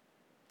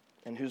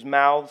 and whose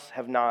mouths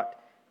have not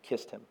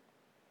kissed him."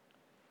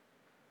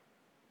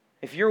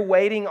 If you're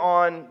waiting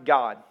on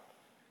God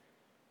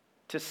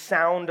to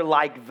sound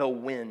like the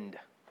wind,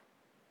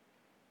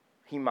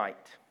 he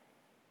might,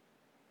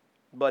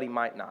 but he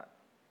might not.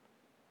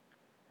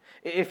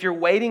 If you're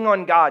waiting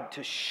on God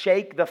to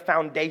shake the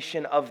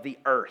foundation of the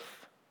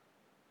earth,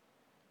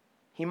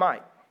 he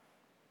might,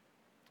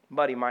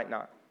 but he might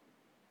not.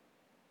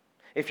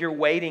 If you're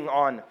waiting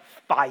on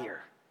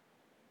fire,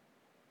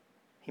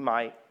 he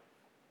might,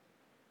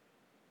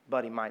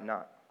 but he might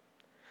not.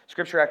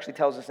 Scripture actually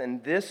tells us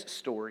in this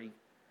story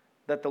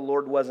that the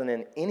Lord wasn't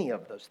in any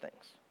of those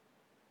things.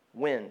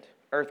 Wind,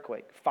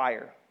 earthquake,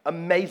 fire,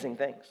 amazing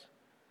things.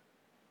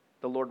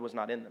 The Lord was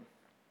not in them.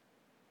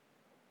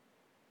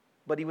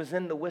 But he was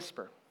in the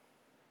whisper.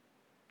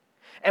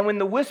 And when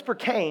the whisper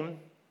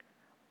came,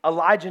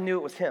 Elijah knew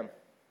it was him.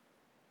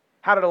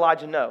 How did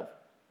Elijah know?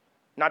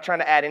 Not trying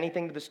to add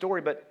anything to the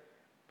story, but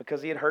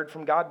because he had heard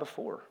from God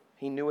before.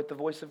 He knew what the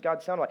voice of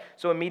God sounded like.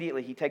 So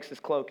immediately he takes his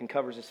cloak and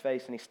covers his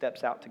face, and he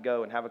steps out to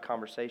go and have a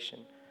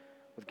conversation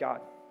with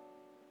God.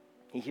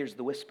 He hears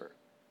the whisper.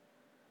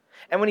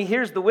 And when he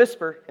hears the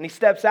whisper and he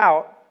steps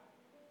out,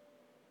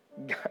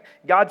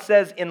 God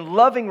says in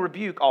loving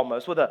rebuke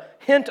almost, with a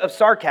hint of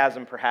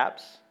sarcasm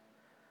perhaps,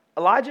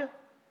 "Elijah,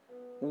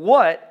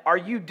 what are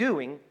you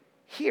doing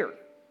here?"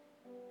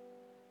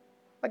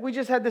 Like, we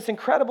just had this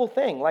incredible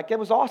thing. Like, it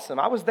was awesome.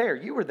 I was there.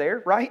 You were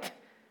there, right?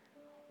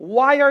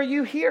 Why are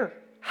you here,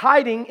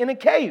 hiding in a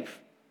cave?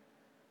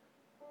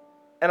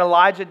 And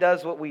Elijah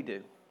does what we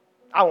do.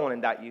 I won't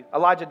indict you.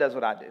 Elijah does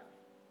what I do.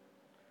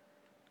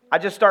 I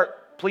just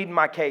start pleading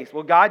my case.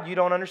 Well, God, you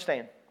don't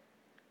understand.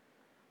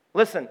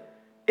 Listen,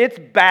 it's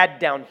bad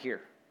down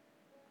here.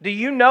 Do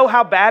you know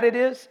how bad it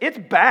is? It's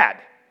bad.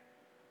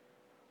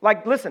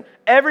 Like, listen,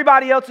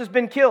 everybody else has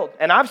been killed,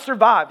 and I've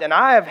survived, and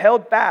I have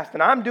held fast,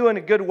 and I'm doing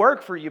a good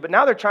work for you, but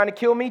now they're trying to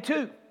kill me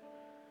too.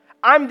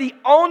 I'm the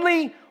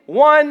only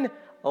one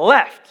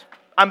left.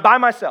 I'm by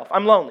myself.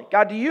 I'm lonely.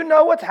 God, do you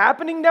know what's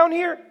happening down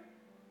here?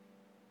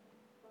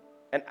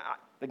 And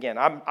again,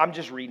 I'm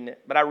just reading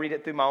it, but I read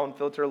it through my own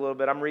filter a little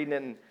bit. I'm reading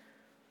it, and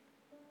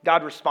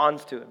God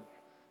responds to him.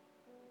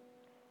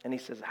 And he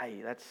says,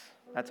 "Hey,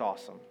 that's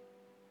awesome.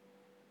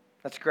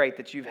 That's great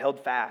that you've held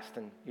fast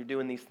and you're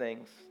doing these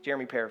things."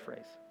 Jeremy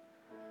paraphrase.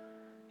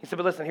 He said,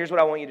 "But listen, here's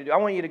what I want you to do. I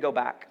want you to go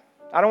back.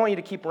 I don't want you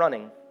to keep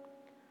running.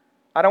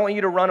 I don't want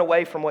you to run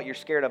away from what you're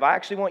scared of. I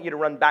actually want you to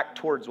run back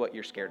towards what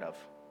you're scared of.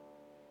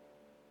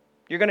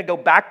 You're going to go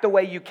back the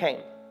way you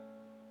came.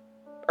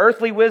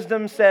 Earthly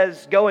wisdom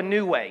says go a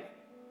new way.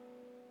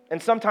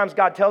 And sometimes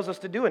God tells us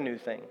to do a new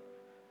thing.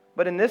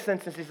 But in this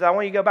instance, he says, I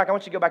want you to go back. I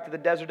want you to go back to the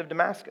desert of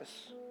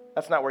Damascus.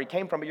 That's not where he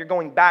came from, but you're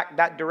going back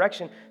that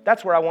direction.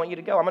 That's where I want you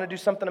to go. I'm going to do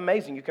something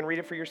amazing. You can read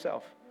it for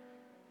yourself."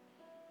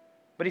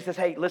 But he says,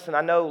 "Hey, listen,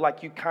 I know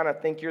like you kind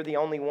of think you're the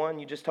only one.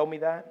 You just told me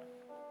that.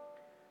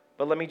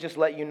 But let me just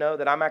let you know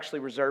that I'm actually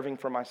reserving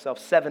for myself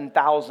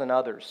 7,000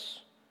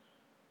 others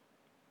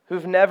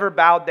who've never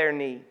bowed their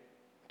knee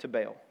to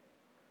Baal.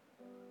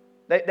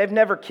 They've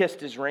never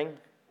kissed his ring.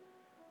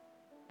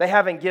 They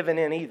haven't given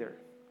in either.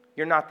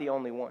 You're not the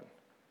only one."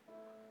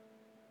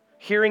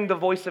 Hearing the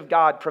voice of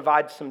God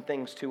provides some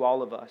things to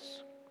all of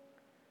us.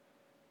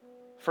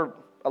 For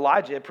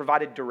Elijah, it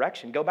provided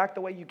direction. Go back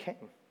the way you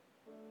came.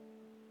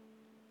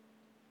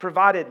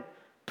 Provided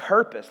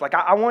purpose. Like,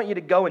 I want you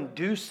to go and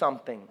do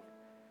something.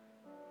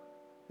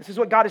 This is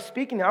what God is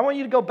speaking to. I want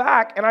you to go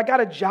back, and I got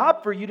a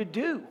job for you to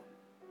do.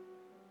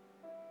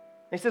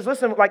 He says,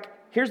 listen, like,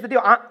 here's the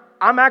deal.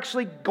 I'm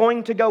actually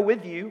going to go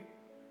with you.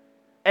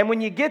 And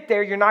when you get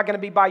there, you're not going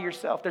to be by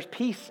yourself. There's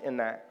peace in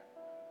that.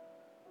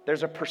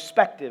 There's a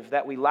perspective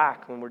that we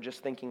lack when we're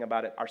just thinking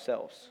about it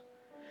ourselves.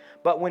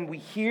 But when we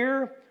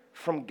hear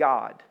from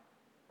God,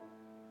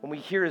 when we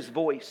hear His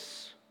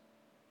voice,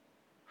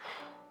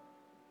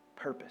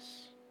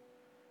 purpose,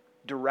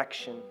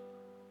 direction,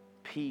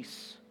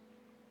 peace,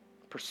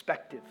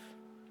 perspective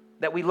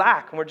that we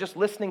lack when we're just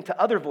listening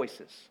to other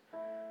voices.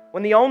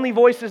 When the only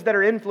voices that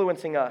are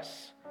influencing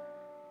us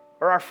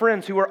are our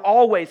friends who are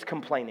always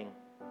complaining,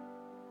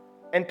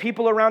 and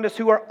people around us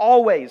who are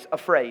always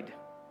afraid,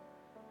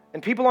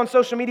 and people on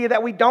social media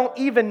that we don't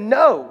even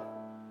know.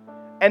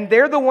 And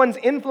they're the ones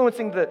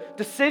influencing the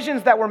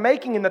decisions that we're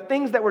making and the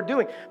things that we're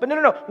doing. But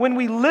no. When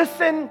we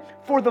listen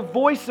for the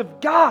voice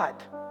of God,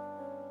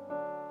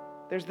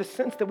 there's the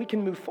sense that we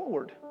can move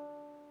forward.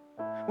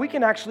 We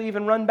can actually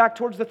even run back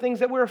towards the things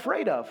that we're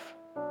afraid of,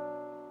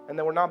 and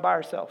that we're not by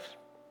ourselves.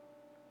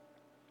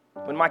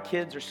 When my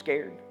kids are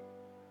scared,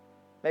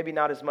 maybe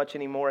not as much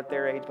anymore at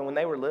their age, but when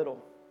they were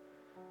little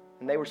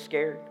and they were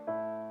scared,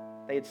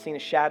 they had seen a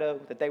shadow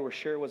that they were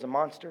sure was a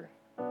monster.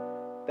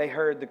 They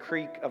heard the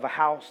creak of a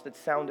house that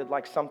sounded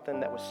like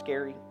something that was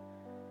scary.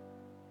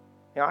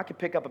 You know, I could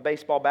pick up a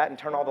baseball bat and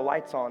turn all the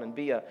lights on and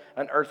be an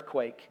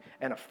earthquake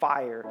and a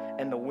fire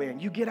and the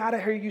wind. You get out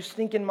of here, you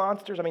stinking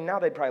monsters. I mean, now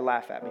they'd probably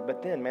laugh at me.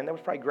 But then, man, there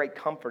was probably great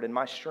comfort in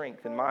my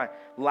strength and my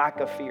lack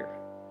of fear.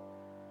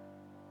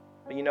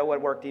 But you know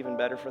what worked even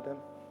better for them?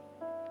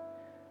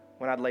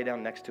 When I'd lay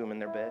down next to them in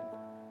their bed.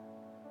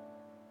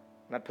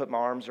 And I'd put my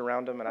arms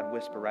around them and I'd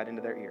whisper right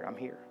into their ear, I'm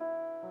here.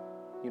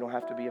 You don't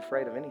have to be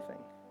afraid of anything.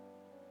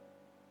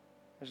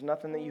 There's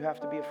nothing that you have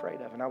to be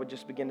afraid of. And I would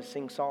just begin to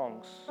sing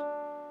songs.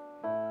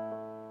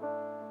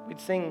 We'd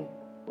sing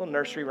little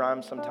nursery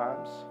rhymes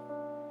sometimes.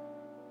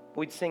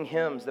 We'd sing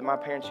hymns that my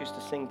parents used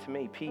to sing to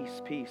me.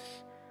 Peace,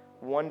 peace,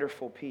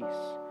 wonderful peace,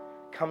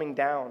 coming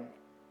down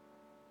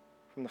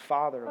from the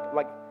Father.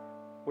 Like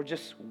we're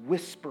just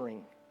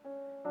whispering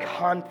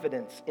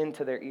confidence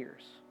into their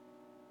ears.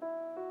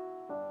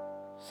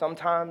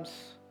 Sometimes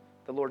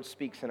the Lord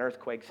speaks in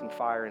earthquakes and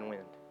fire and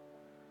wind.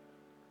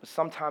 But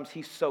sometimes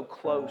He's so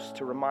close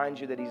to remind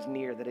you that He's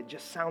near that it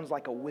just sounds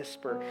like a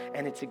whisper,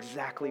 and it's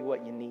exactly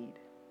what you need.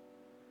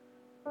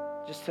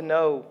 Just to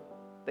know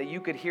that you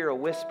could hear a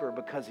whisper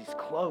because He's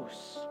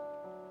close.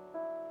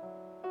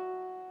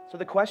 So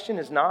the question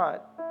is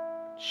not,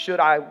 should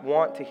I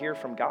want to hear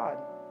from God?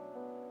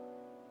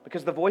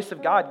 Because the voice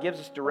of God gives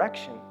us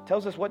direction,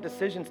 tells us what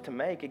decisions to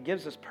make, it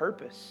gives us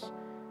purpose.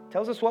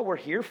 Tells us what we're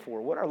here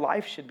for, what our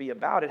life should be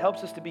about. It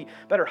helps us to be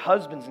better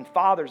husbands and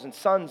fathers and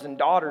sons and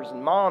daughters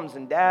and moms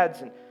and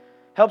dads, and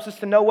helps us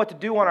to know what to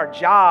do on our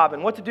job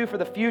and what to do for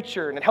the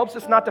future. And it helps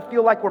us not to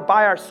feel like we're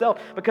by ourselves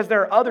because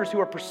there are others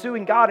who are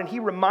pursuing God, and He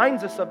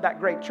reminds us of that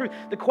great truth.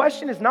 The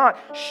question is not,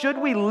 should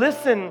we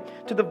listen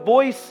to the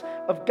voice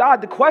of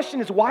God? The question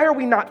is, why are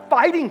we not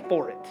fighting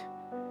for it?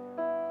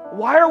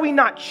 Why are we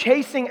not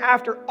chasing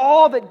after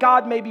all that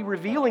God may be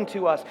revealing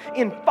to us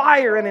in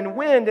fire and in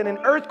wind and in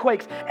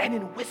earthquakes and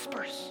in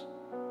whispers?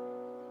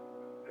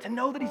 To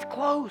know that He's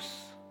close.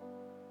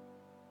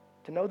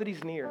 To know that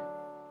He's near.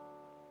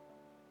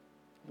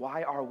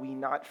 Why are we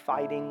not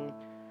fighting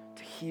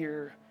to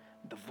hear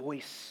the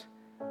voice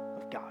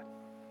of God?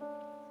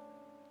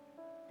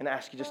 I'm going to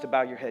ask you just to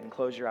bow your head and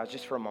close your eyes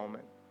just for a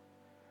moment.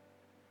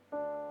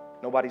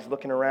 Nobody's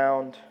looking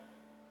around.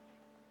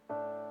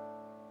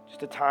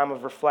 Just a time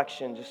of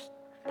reflection, just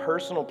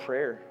personal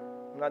prayer.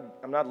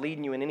 I'm not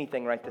leading you in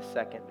anything right this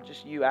second, but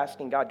just you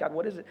asking God,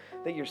 what is it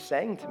that you're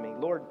saying to me?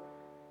 Lord,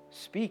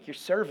 speak. Your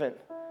servant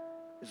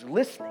is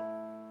listening.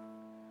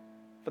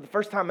 For the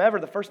first time ever,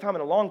 the first time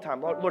in a long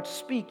time, Lord,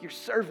 speak. Your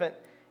servant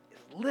is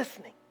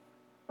listening.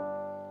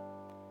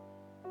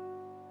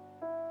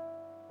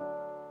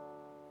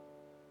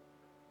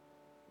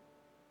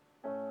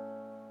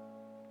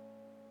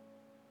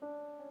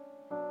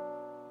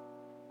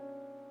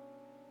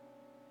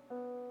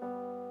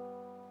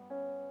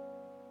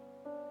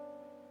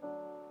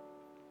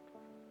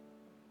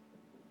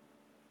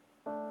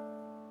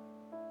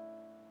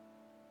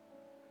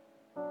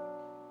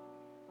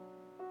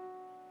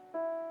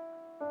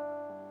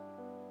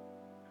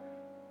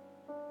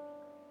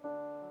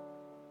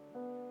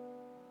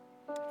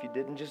 If you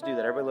didn't just do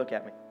that, everybody look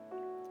at me.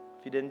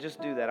 If you didn't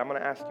just do that, I'm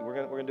going to ask you, we're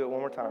going to do it one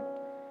more time.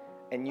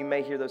 And you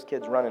may hear those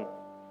kids running.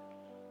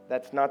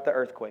 That's not the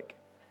earthquake.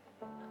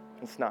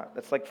 It's not.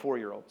 That's like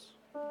 4-year-olds.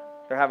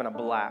 They're having a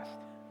blast.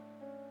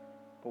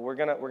 But we're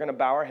going to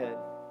bow our head.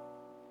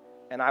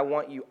 And I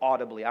want you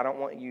audibly. I don't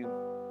want you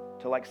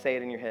to like say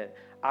it in your head.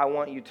 I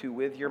want you to,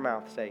 with your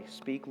mouth, say,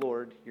 "Speak,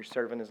 Lord, your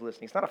servant is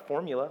listening." It's not a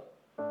formula.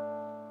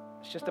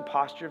 It's just a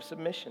posture of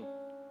submission.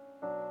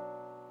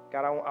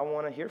 God, I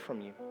want to hear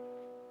from you.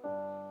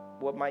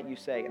 What might you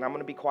say? And I'm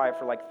going to be quiet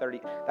for like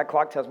 30. That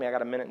clock tells me I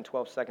got 1 minute and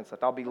 12 seconds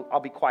left. I'll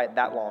be quiet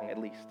that long at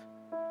least.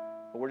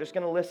 But we're just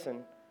going to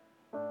listen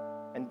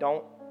and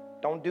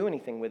don't do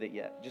anything with it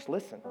yet. Just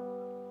listen.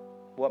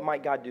 What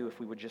might God do if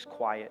we would just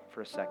quiet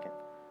for a second?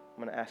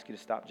 I'm going to ask you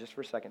to stop just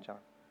for a second, John.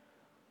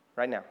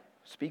 Right now.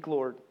 Speak,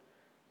 Lord.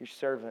 Your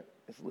servant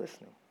is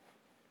listening.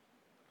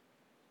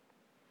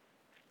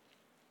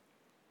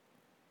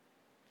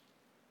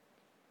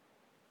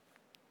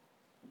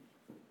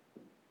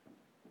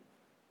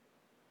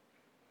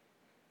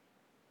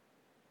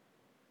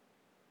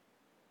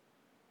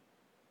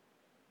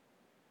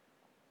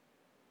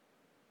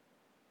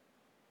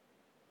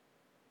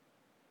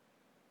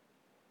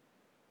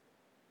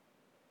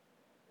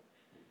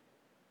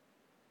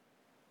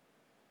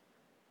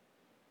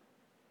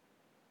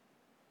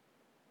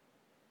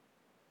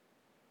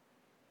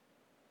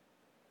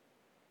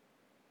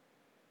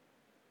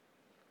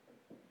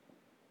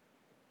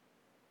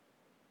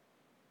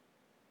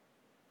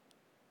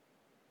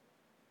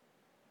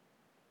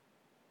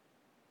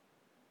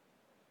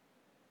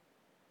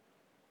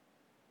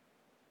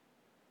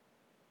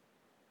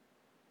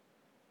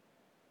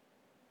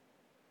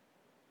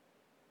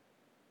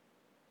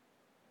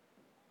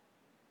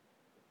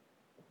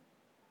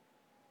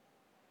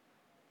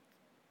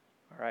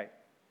 All right.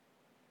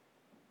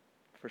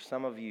 For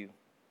some of you,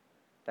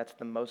 that's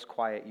the most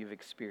quiet you've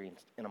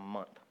experienced in a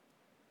month,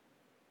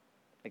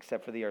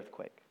 except for the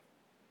earthquake.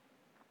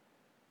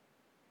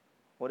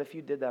 What if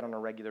you did that on a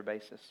regular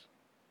basis?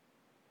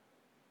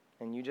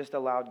 And you just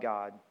allowed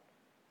God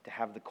to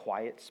have the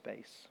quiet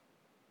space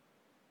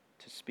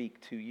to speak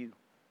to you?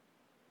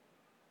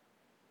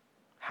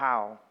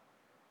 How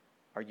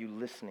are you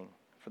listening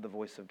for the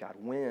voice of God?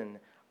 When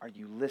are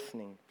you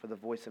listening for the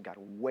voice of God?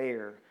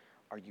 Where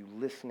are you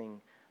listening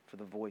for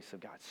the voice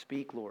of God?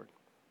 Speak, Lord.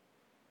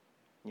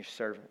 Your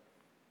servant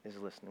is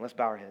listening. Let's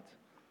bow our heads.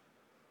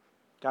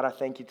 God, I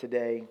thank you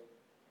today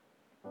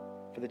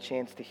for the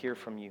chance to hear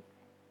from you.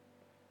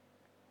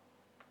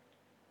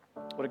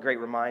 What a great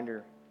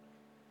reminder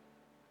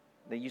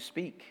that you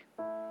speak,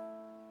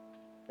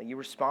 that you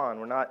respond.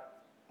 We're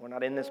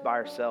not in this by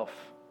ourselves.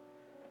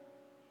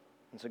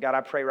 And so, God,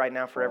 I pray right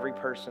now for every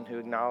person who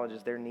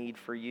acknowledges their need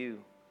for you.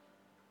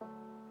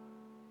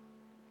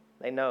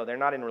 They know they're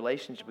not in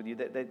relationship with you.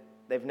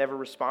 They've never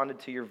responded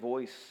to your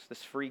voice,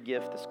 this free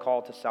gift, this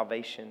call to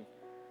salvation.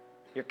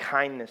 Your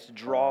kindness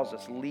draws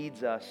us,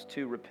 leads us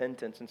to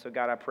repentance. And so,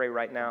 God, I pray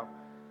right now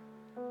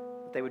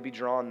that they would be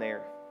drawn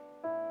there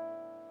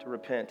to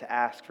repent, to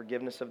ask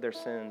forgiveness of their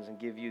sins and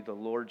give you the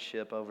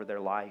lordship over their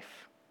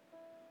life.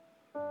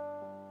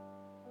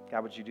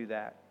 God, would you do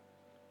that?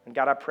 And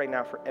God, I pray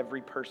now for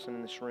every person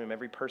in this room,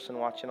 every person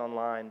watching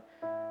online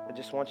that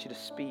just wants you to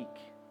speak.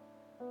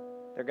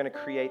 They're going to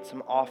create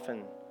some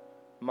often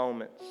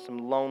moments,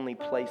 some lonely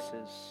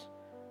places,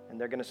 and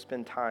they're going to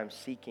spend time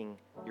seeking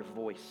your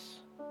voice,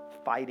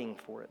 fighting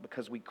for it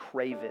because we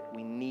crave it,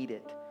 we need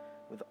it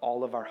with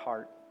all of our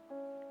heart.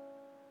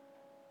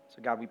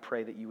 So God, we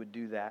pray that you would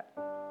do that.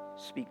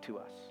 Speak to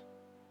us.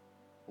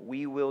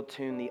 We will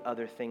tune the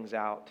other things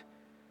out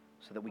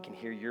so that we can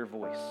hear your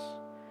voice.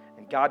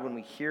 And God, when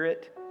we hear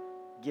it,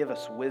 give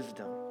us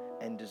wisdom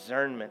and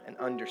discernment and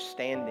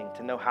understanding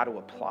to know how to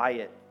apply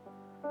it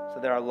so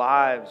that our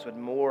lives would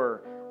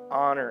more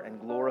honor and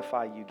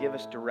glorify you. Give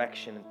us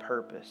direction and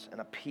purpose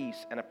and a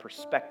peace and a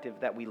perspective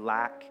that we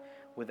lack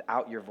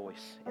without your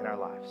voice in our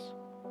lives.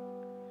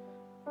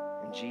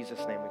 In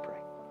Jesus' name we pray.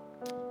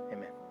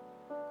 Amen.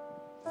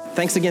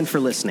 Thanks again for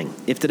listening.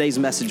 If today's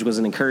message was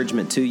an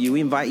encouragement to you,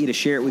 we invite you to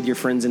share it with your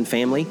friends and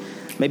family.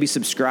 Maybe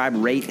subscribe,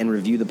 rate, and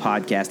review the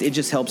podcast. It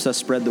just helps us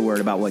spread the word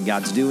about what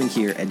God's doing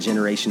here at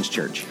Generations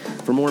Church.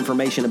 For more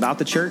information about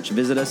the church,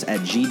 visit us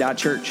at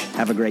g.church.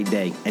 Have a great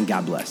day, and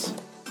God bless.